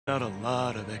Not a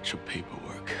lot of extra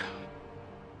paperwork.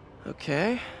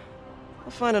 Okay.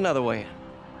 I'll find another way in.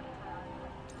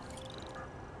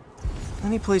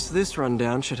 Any place this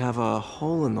rundown should have a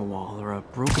hole in the wall or a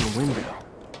broken window.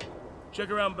 Check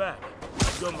around back.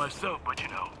 I'd go myself, but you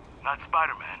know, not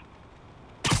Spiderman.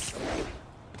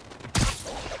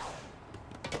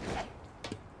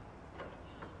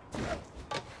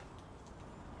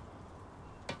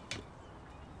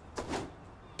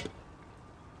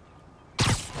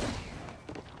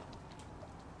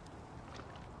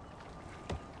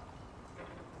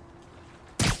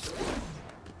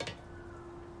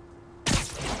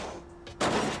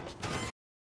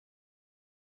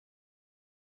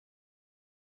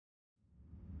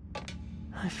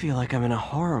 I feel like I'm in a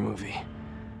horror movie.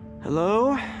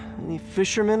 Hello? Any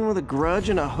fisherman with a grudge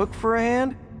and a hook for a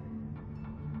hand?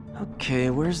 Okay,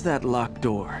 where's that locked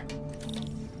door?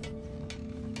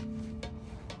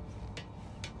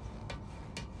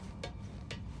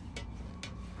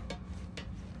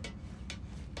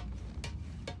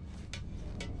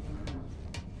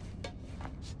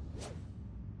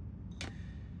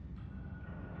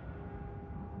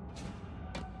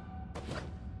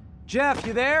 Jeff,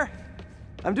 you there?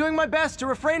 I'm doing my best to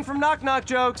refrain from knock-knock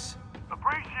jokes.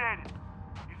 Appreciate it.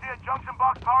 You see a junction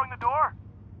box powering the door?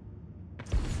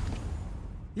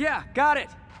 Yeah, got it.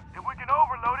 If we can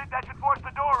overload it, that should force the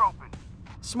door open.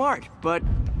 Smart, but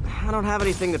I don't have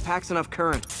anything that packs enough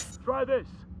current. Try this.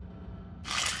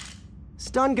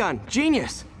 Stun gun,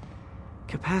 genius!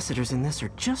 Capacitors in this are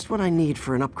just what I need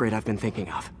for an upgrade I've been thinking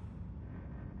of.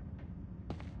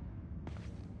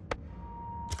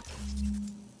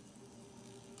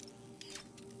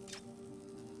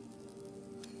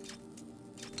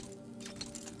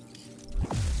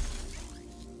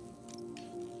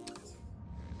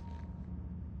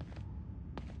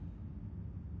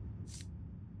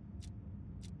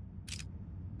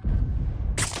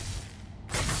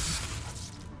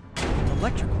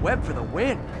 Electric web for the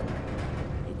win.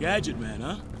 A gadget man,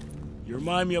 huh? You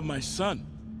remind me of my son.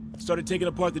 Started taking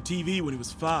apart the TV when he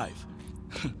was 5.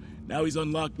 Now he's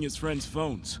unlocking his friends'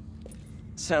 phones.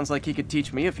 Sounds like he could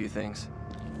teach me a few things.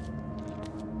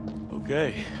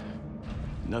 Okay.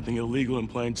 Nothing illegal in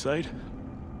plain sight?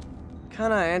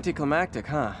 Kinda anticlimactic,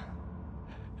 huh?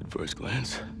 At first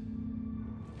glance.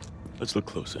 Let's look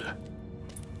closer.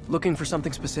 Looking for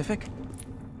something specific?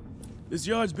 This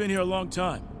yard's been here a long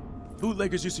time.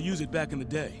 Bootleggers used to use it back in the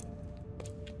day.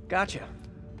 Gotcha.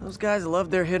 Those guys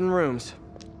love their hidden rooms.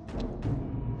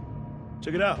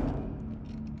 Check it out.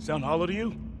 Sound hollow to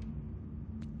you?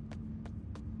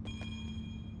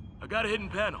 I got a hidden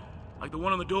panel, like the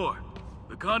one on the door.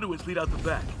 The conduits lead out the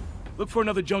back. Look for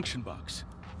another junction box.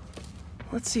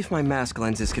 Let's see if my mask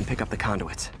lenses can pick up the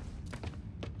conduits.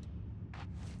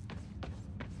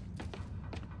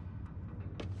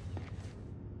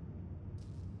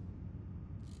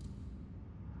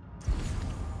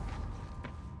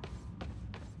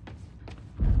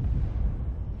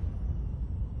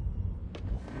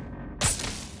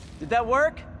 Did that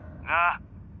work? Nah.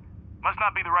 Must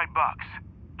not be the right box.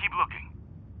 Keep looking.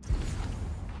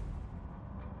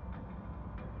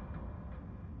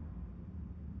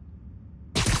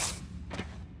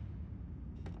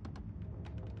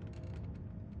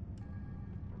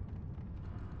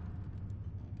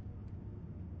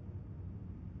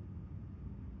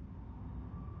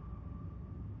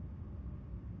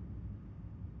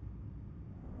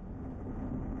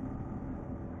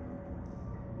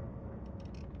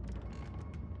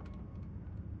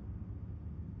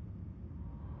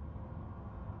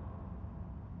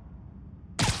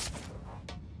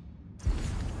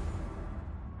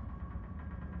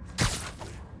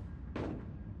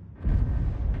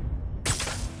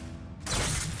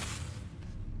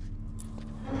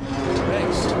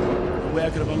 I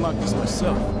could have unlocked this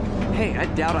myself. Hey, I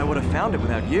doubt I would have found it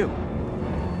without you.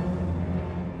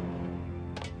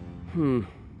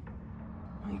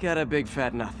 I got a big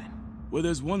fat nothing. Well,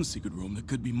 there's one secret room that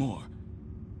could be more.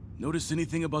 Notice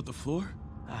anything about the floor?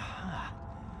 Aha.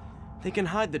 They can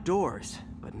hide the doors,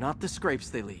 but not the scrapes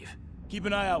they leave. Keep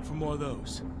an eye out for more of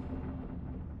those.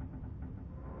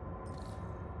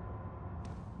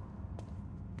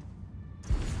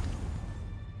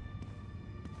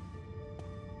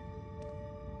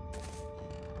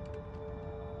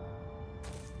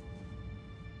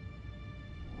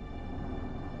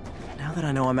 Now that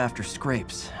I know I'm after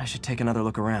scrapes, I should take another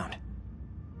look around.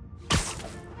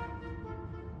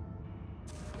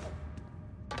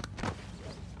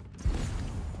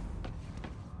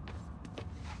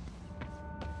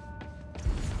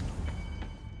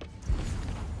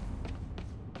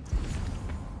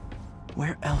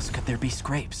 Where else could there be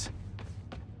scrapes?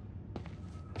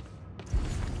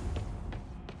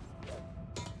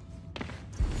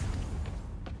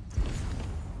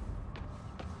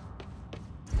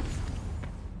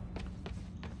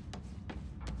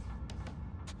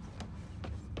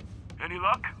 Any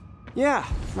luck? Yeah,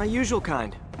 my usual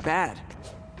kind. Bad.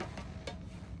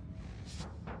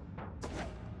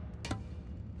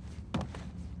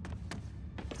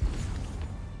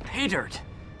 Pay dirt.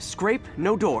 Scrape,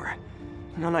 no door.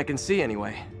 None I can see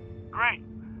anyway. Great.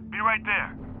 Be right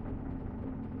there.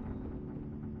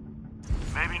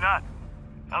 Maybe not.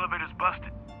 Elevator's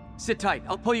busted. Sit tight,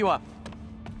 I'll pull you up.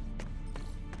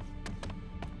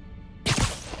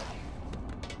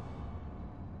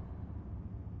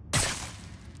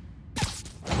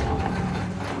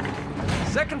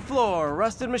 Second floor,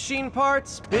 rusted machine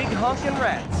parts, big honkin'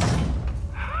 rats.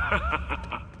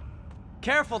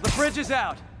 Careful, the bridge is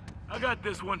out. I got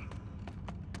this one.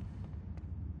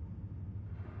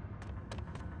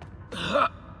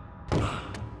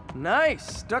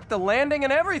 Nice, stuck the landing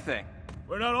and everything.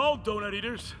 We're not all donut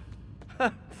eaters.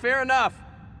 Fair enough.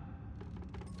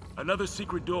 Another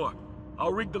secret door.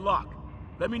 I'll rig the lock.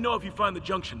 Let me know if you find the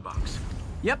junction box.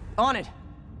 Yep, on it.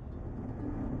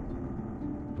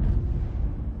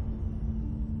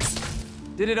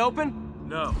 Did it open?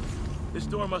 No. This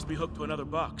door must be hooked to another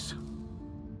box.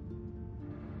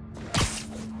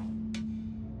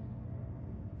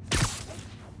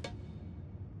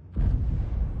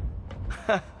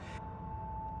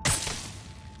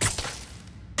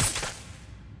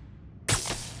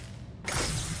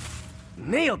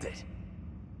 Nailed it!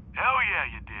 Hell yeah,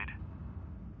 you did.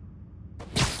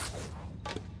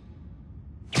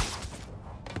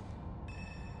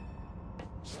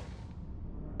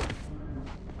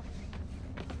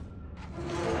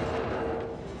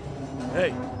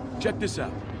 Hey, check this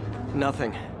out.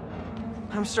 Nothing.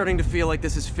 I'm starting to feel like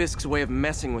this is Fisk's way of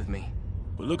messing with me.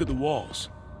 But look at the walls.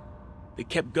 They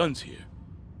kept guns here.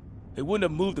 They wouldn't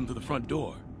have moved them to the front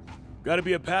door. Gotta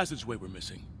be a passageway we're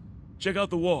missing. Check out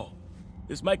the wall.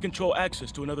 This might control access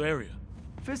to another area.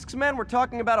 Fisk's men were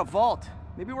talking about a vault.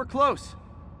 Maybe we're close.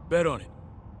 Bet on it.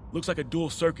 Looks like a dual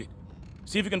circuit.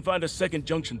 See if you can find a second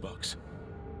junction box.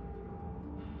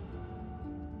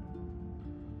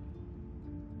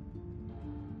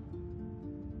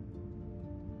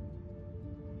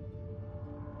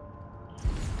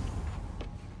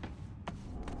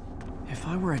 If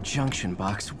I were a junction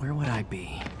box, where would I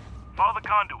be? Follow the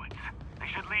conduits. They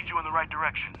should lead you in the right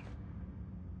direction.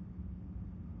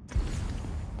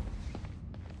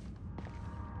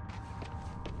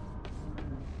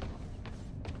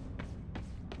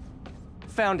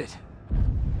 Found it.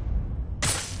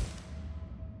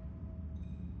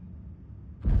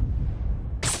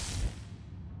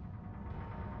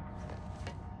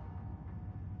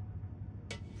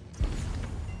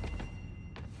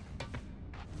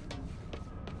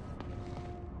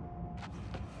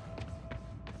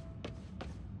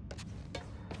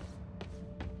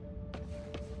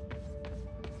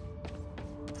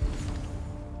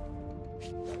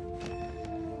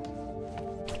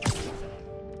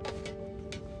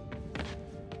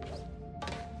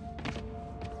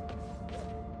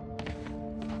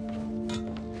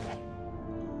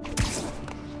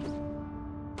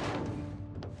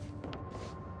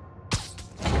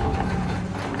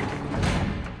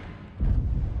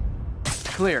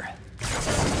 Clear.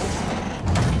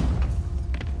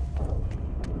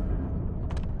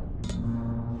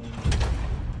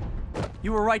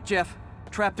 You were right, Jeff.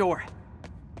 Trapdoor.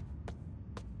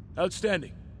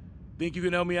 Outstanding. Think you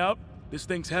can help me out? This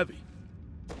thing's heavy.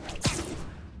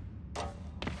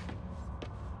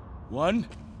 1,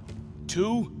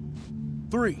 2,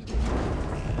 3.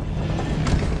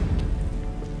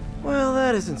 Well,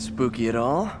 that isn't spooky at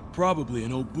all. Probably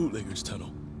an old bootlegger's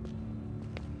tunnel.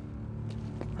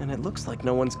 And it looks like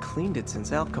no one's cleaned it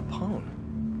since Al Capone.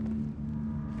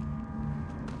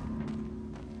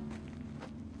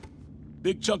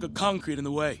 Big chunk of concrete in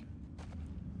the way.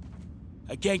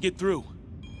 I can't get through.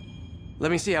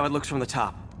 Let me see how it looks from the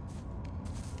top.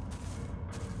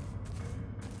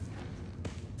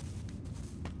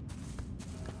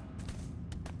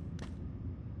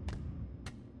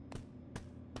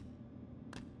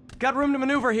 Got room to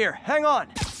maneuver here. Hang on.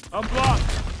 I'm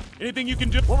blocked. Anything you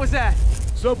can do? What was that?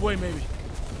 Subway, maybe.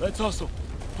 Let's hustle.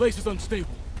 Place is unstable.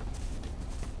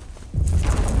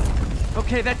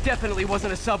 Okay, that definitely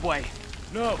wasn't a subway.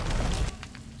 No.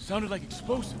 Sounded like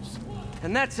explosives.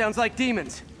 And that sounds like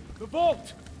demons. The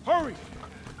vault! Hurry!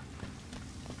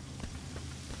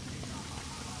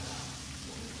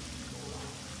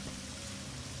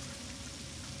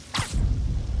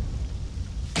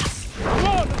 Come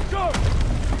on, let's go!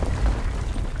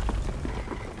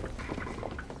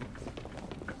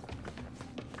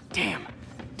 Damn.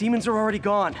 Demons are already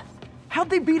gone. How'd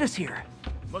they beat us here?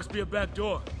 Must be a back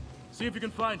door. See if you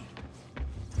can find it.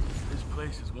 This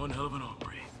place is one hell of an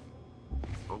armory.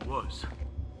 Or was.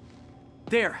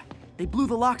 There. They blew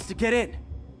the locks to get in.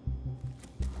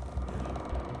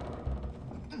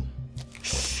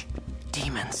 Shh.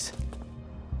 Demons.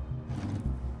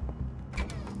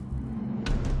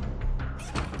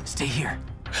 Stay here.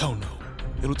 Hell no.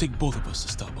 It'll take both of us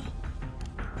to stop them.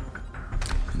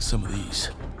 And some of these.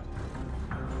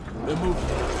 They're moving.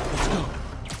 Let's go.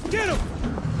 Get him!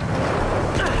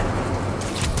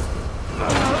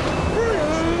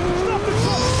 Stop the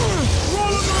truck!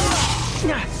 Roll him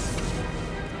around!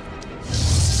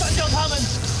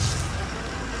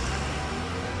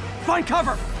 Find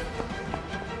cover!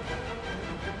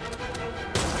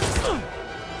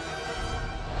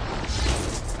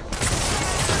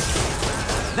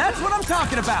 That's what I'm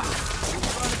talking about!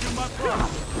 Trying to do my part.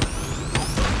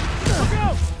 Look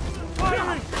out!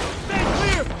 Firing! Stay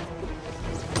clear!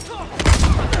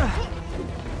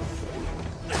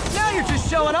 Now you're just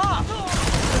showing off!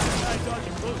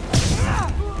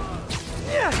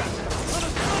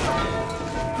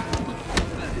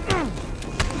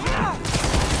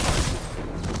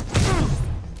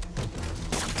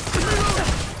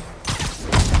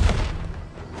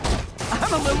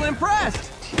 I'm a little impressed!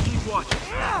 Keep watching.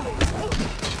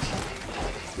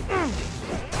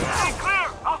 Stay clear!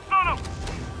 I'll stun him!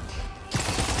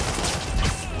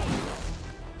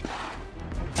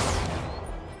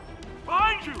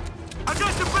 Behind you! I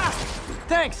got your back!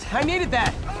 Thanks, I needed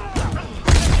that!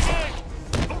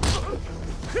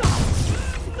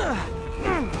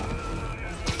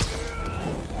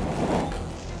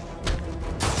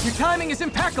 Your timing is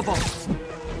impeccable!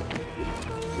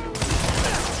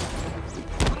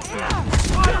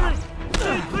 Firing!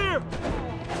 Stay clear!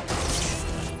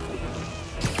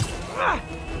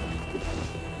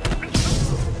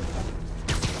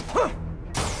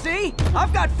 See?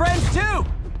 I've got friends too!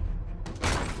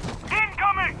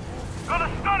 Incoming! Gonna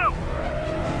stun him!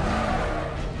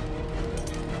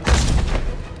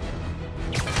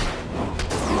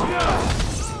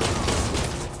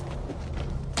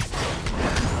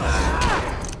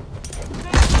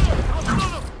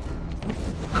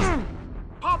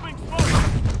 Popping smoke!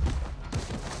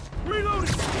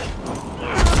 Reloading!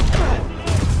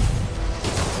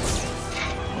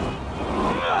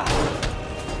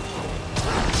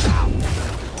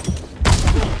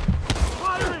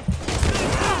 Firing! Stay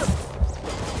clear!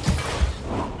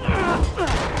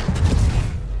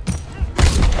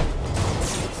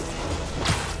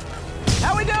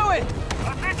 How we doing?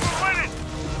 I think we're winning!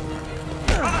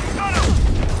 Gonna stun him!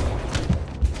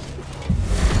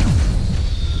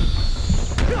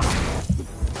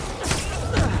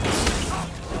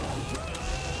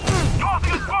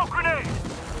 Tossing a smoke grenade!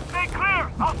 Stay clear!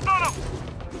 I'll stun him!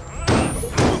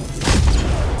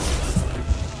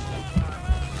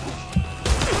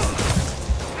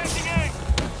 Taking aim!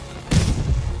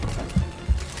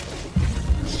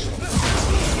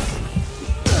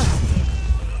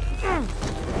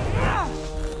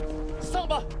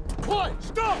 Samba! Boy,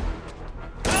 stop!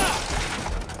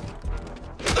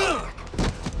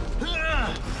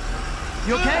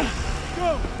 You okay?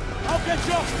 Go! I'll get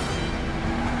you!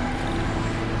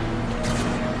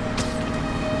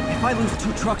 If I lose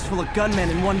 2 trucks full of gunmen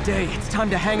in one day, it's time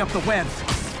to hang up the webs.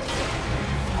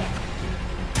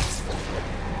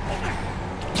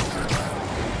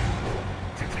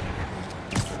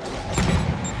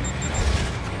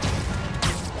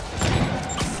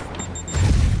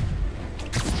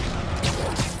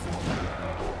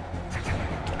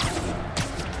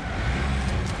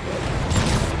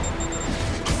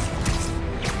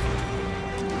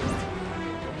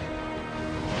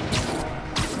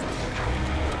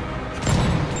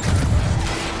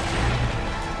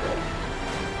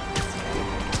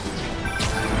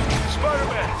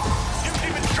 Spiderman! New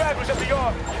team and stragglers at the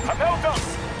yard! I'm held up!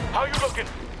 How you looking?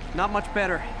 Not much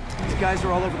better. These guys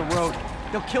are all over the road.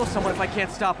 They'll kill someone if I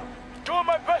can't stop them. Doing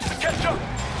my best to catch up,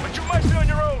 but you might be on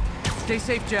your own! Stay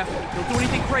safe, Jeff. Don't do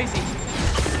anything crazy.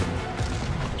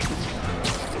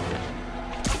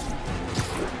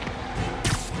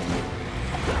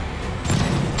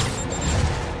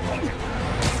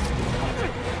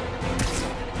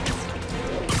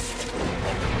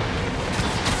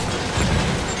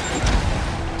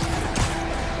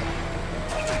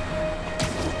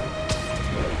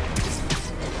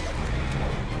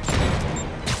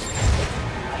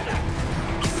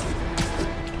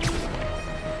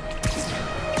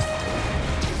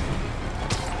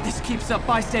 Keeps up,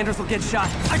 bystanders will get shot.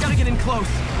 I gotta get in close.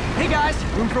 Hey guys,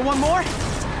 room for one more?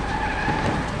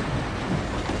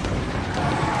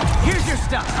 Here's your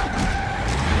stuff.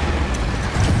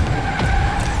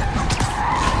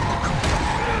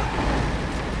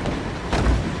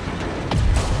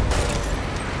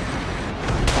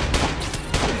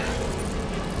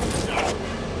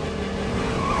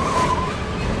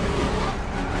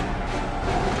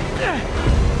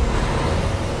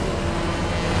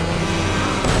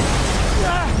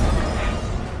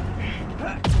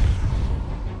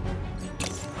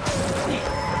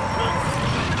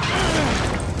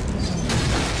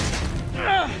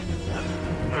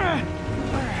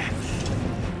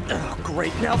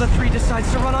 now the 3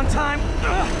 decides to run on time.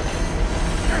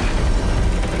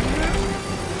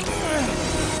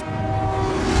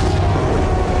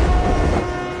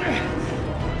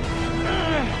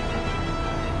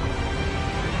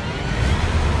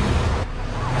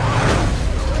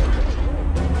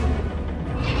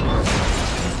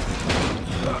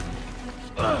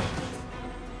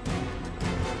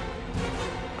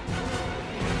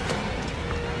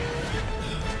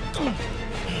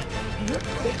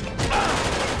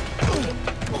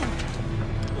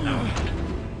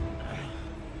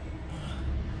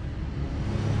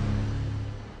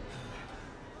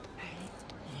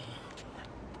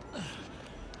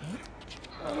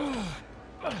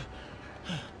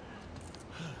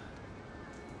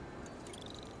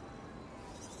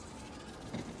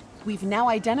 We've now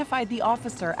identified the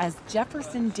officer as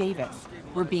Jefferson Davis.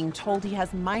 We're being told he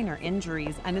has minor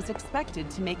injuries and is expected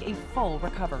to make a full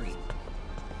recovery.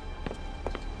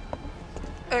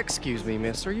 Excuse me,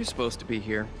 miss. Are you supposed to be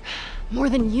here? More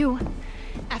than you.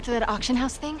 After that auction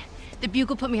house thing, the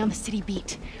Bugle put me on the city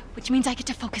beat, which means I get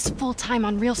to focus full-time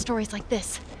on real stories like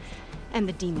this. And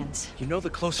the demons. You know the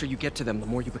closer you get to them, the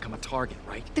more you become a target,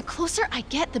 right? The closer I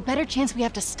get, the better chance we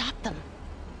have to stop them.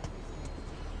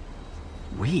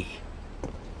 We?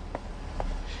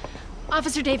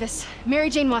 Officer Davis, Mary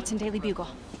Jane Watson, Daily Bugle.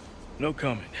 No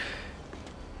comment.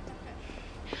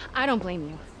 I don't blame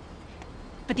you.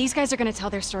 But these guys are gonna tell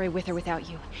their story with or without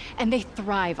you, and they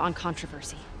thrive on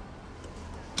controversy.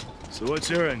 So what's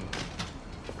your angle?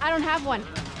 I don't have one.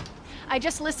 I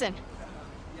just listen.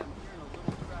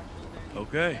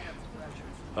 Okay.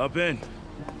 Hop in.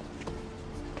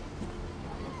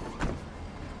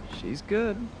 She's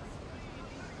good.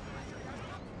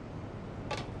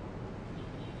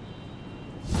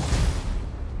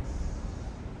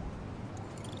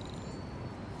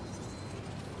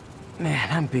 Man,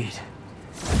 I'm beat.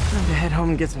 Time to head home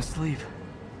and get some sleep.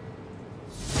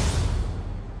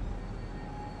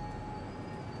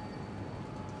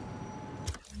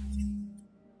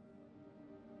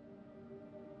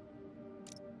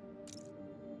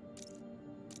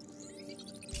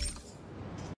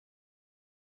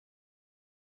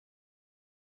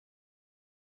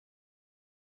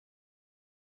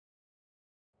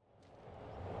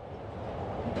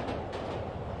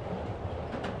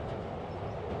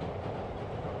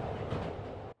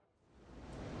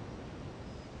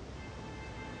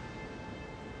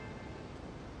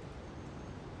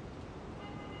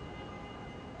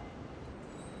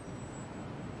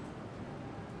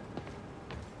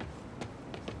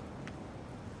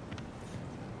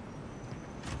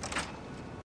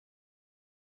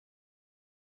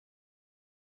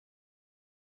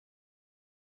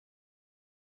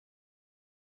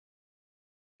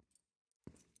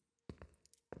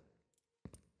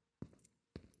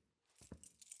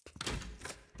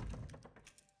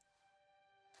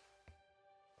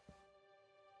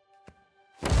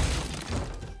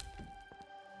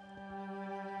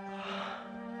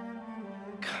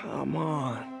 Come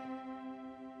on.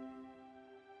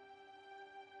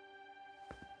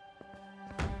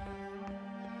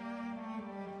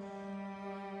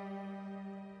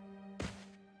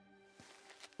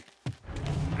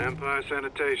 Empire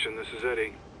Sanitation, this is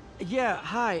Eddie. Yeah,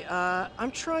 hi.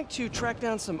 I'm trying to track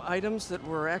down some items that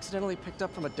were accidentally picked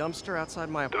up from a dumpster outside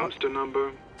my apartment. Dumpster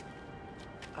number?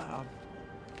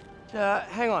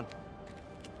 Hang on.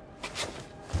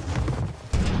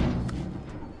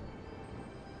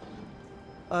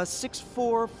 Uh,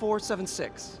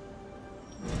 64476.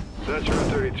 That's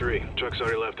route 33. Truck's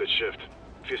already left its shift.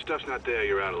 If your stuff's not there,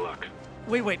 you're out of luck.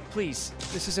 Wait, please.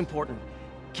 This is important.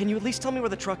 Can you at least tell me where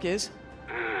the truck is?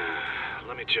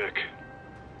 Let me check.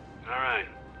 Alright.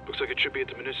 Looks like it should be at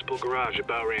the municipal garage at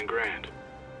Bowery and Grand.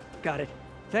 Got it.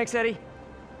 Thanks, Eddie.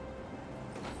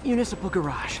 Municipal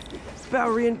garage.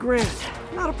 Bowery and Grand.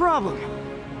 Not a problem.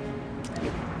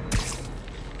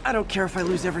 I don't care if I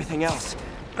lose everything else,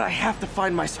 but I have to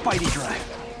find my Spidey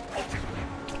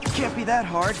drive. Can't be that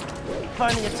hard.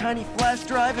 Finding a tiny flash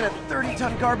drive in a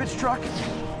 30-ton garbage truck.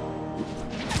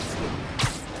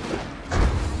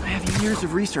 I have years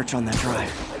of research on that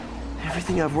drive.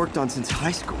 Everything I've worked on since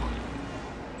high school.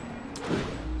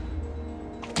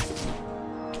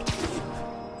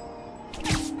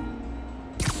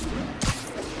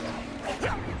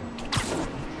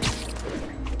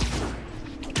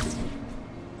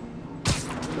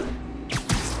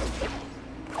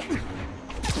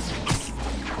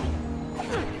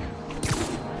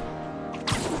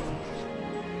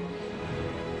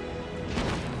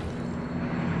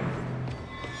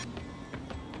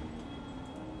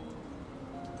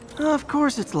 Of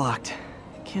course it's locked.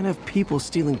 Can't have people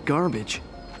stealing garbage.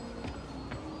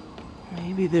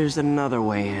 Maybe there's another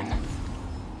way in.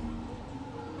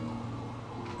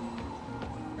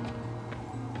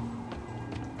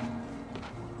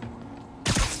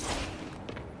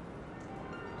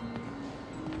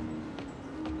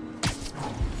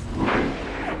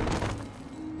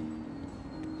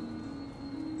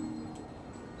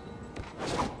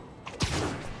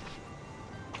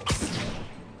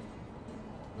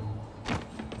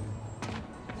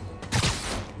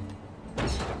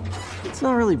 It's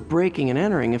not really breaking and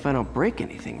entering if I don't break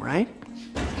anything, right?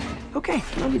 Okay,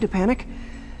 no need to panic.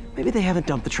 Maybe they haven't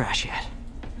dumped the trash yet.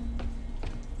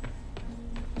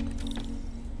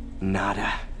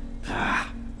 Nada.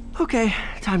 Okay,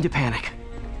 time to panic.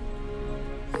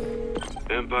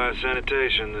 Empire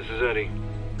Sanitation, this is Eddie.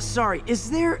 Sorry,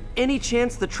 is there any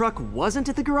chance the truck wasn't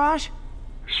at the garage?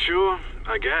 Sure,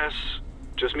 I guess.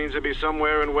 Just means it'd be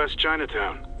somewhere in West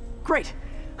Chinatown. Great,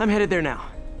 I'm headed there now.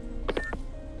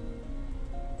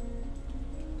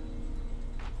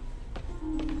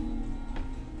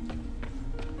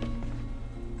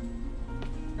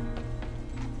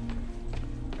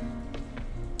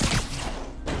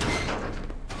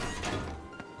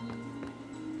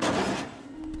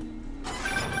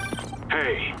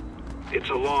 Hey, it's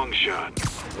a long shot,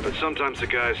 but sometimes the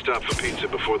guys stop for pizza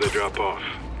before they drop off.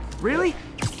 Really?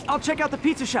 I'll check out the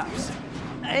pizza shops.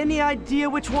 Any idea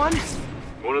which one?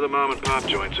 One of the mom and pop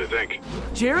joints, I think.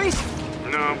 Jerry's?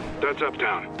 No, that's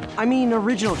uptown. I mean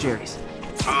original Jerry's.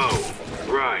 Oh,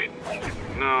 right.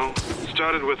 No,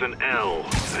 started with an L,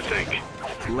 I think.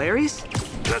 Larry's?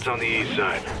 That's on the east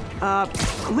side.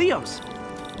 Leo's.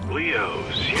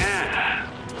 Leo's, yeah.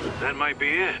 That might be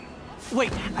it.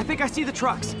 Wait, I think I see the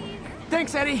trucks.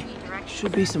 Thanks, Eddie.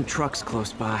 Should be some trucks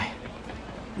close by.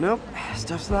 Nope,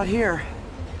 stuff's not here.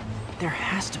 There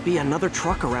has to be another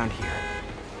truck around here.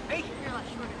 Hey,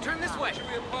 turn this way.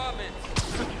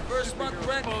 First month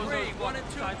rent free, 1 and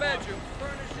 2 bedroom,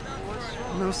 furnished and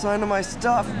unfurnished. No sign of my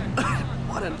stuff.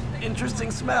 What an interesting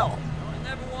smell.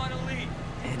 Never want to leave.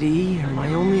 Eddie, you're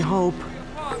my only hope.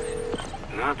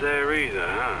 Not there either,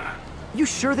 huh? You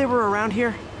sure they were around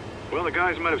here? Well, the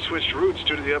guys might have switched routes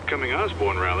due to the upcoming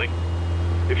Osborne rally.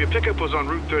 If your pickup was on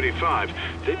Route 35,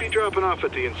 they'd be dropping off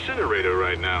at the incinerator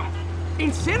right now.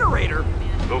 Incinerator?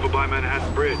 Over by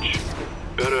Manhattan Bridge.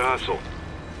 Better hustle.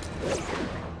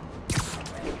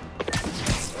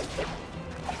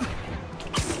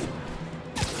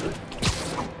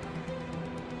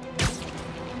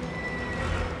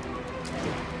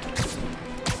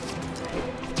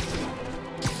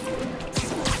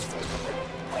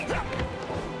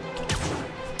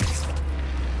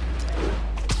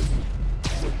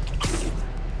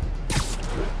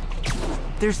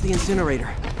 There's the incinerator.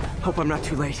 Hope I'm not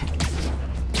too late.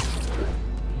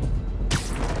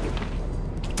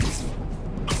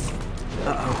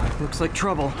 Uh-oh, looks like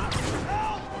trouble.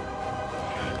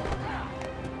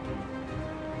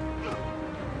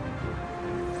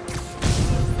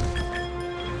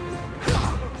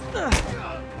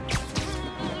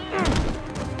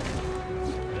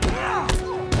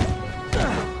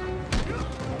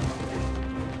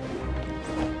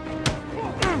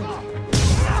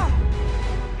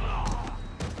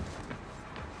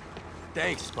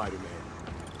 Thanks, Spider-Man.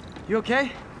 You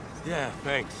okay? Yeah,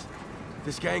 thanks.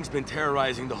 This gang's been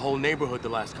terrorizing the whole neighborhood the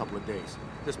last couple of days.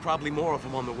 There's probably more of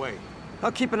them on the way.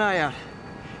 I'll keep an eye out.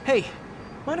 Hey,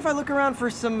 mind if I look around for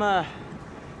some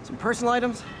personal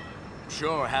items?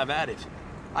 Sure, have at it.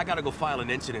 I gotta go file an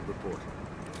incident report.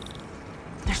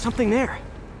 There's something there.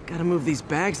 Gotta move these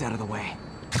bags out of the way.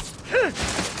 I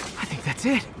think that's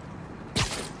it.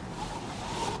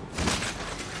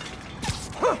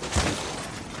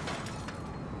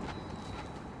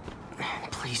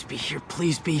 Please be here,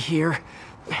 please be here.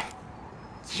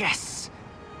 Yes!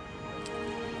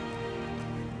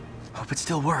 Hope it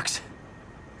still works.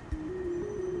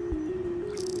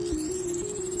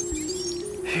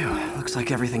 Phew, looks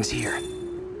like everything's here.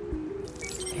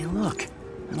 Hey, look,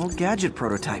 an old gadget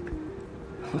prototype.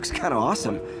 Looks kinda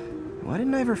awesome. Why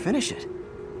didn't I ever finish it?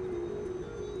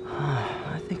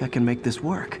 I think I can make this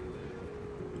work.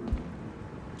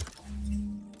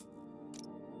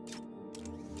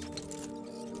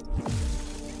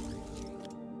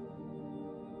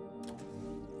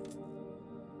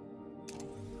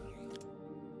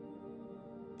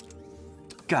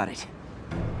 Got it.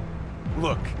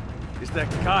 Look, it's that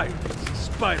guy,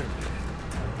 Spiderman.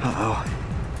 Uh-oh.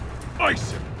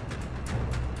 Ice him.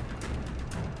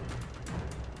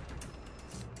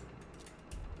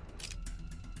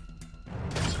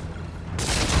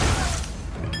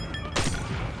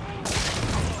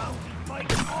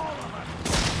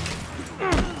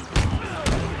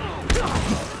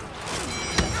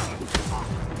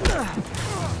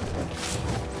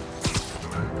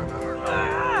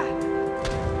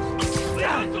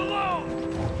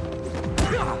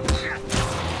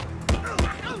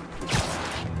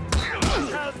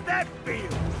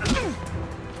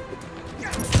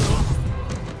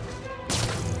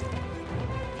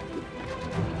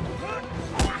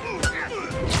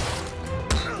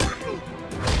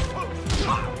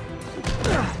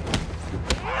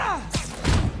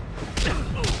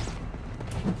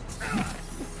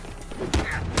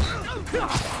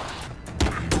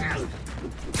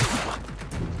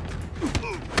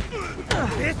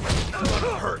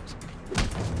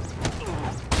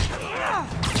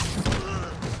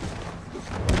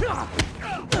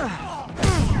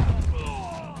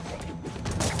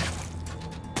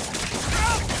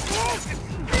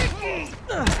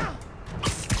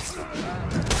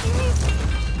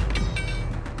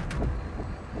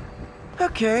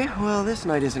 Okay, well, this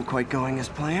night isn't quite going as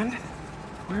planned.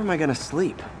 Where am I gonna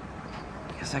sleep?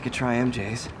 Guess I could try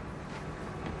MJ's.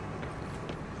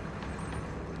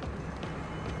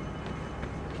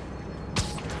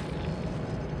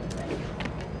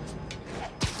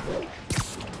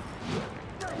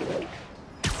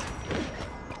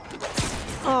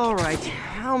 All right,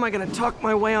 how am I gonna talk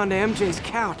my way onto MJ's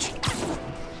couch?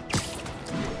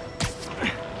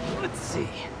 Let's see.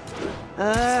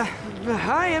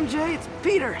 Hi MJ, it's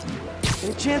Peter.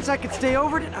 Any chance I could stay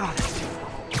over to... Oh, that's too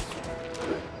far.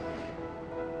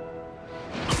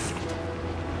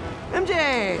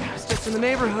 MJ! I was just in the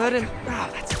neighborhood and... Oh,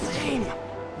 that's lame.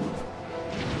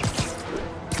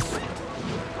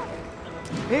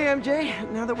 Hey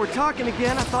MJ, now that we're talking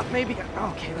again, I thought maybe...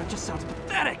 Okay, that just sounds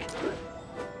pathetic.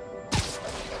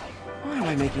 Why am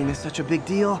I making this such a big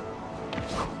deal?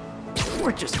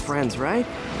 We're just friends, right?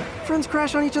 Friends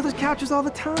crash on each other's couches all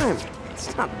the time.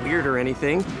 It's not weird or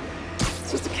anything.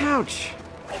 It's just a couch.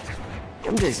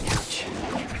 MJ's couch.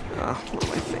 Oh, what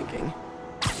am I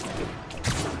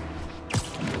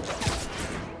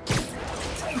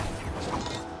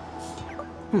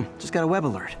thinking? Just got a web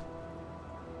alert.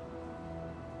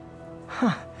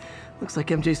 Huh. Looks like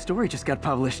MJ's story just got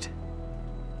published.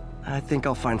 I think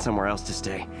I'll find somewhere else to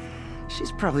stay.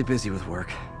 She's probably busy with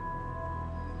work.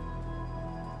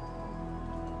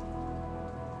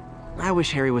 I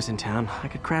wish Harry was in town. I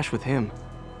could crash with him.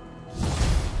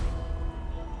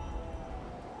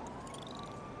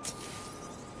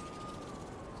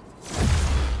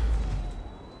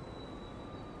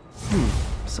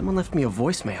 Someone left me a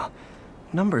voicemail.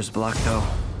 Number's blocked, though.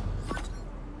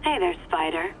 Hey there,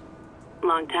 Spider.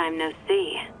 Long time no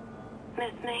see.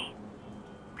 Miss me?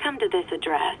 Come to this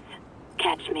address.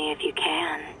 Catch me if you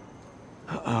can.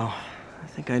 Uh-oh. I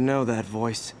think I know that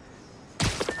voice.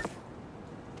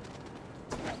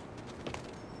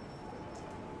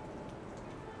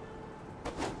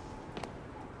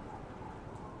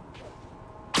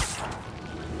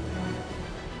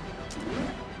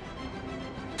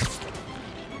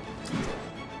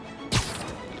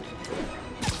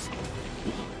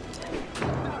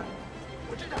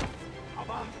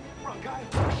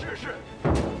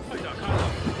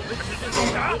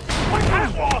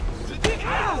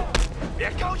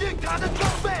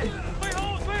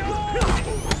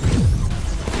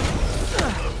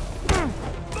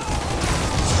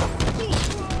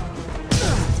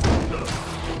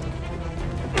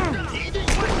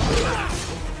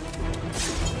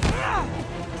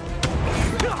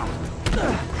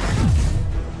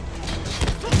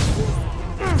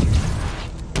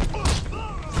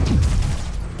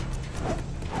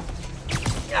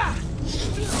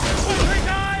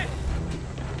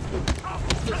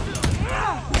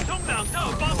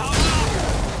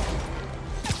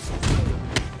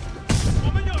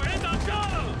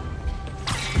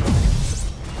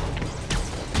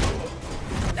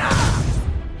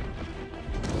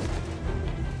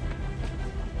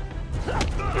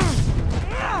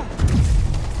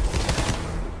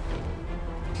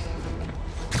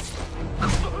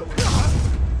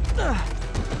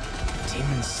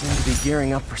 Demons seem to be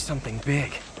gearing up for something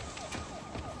big.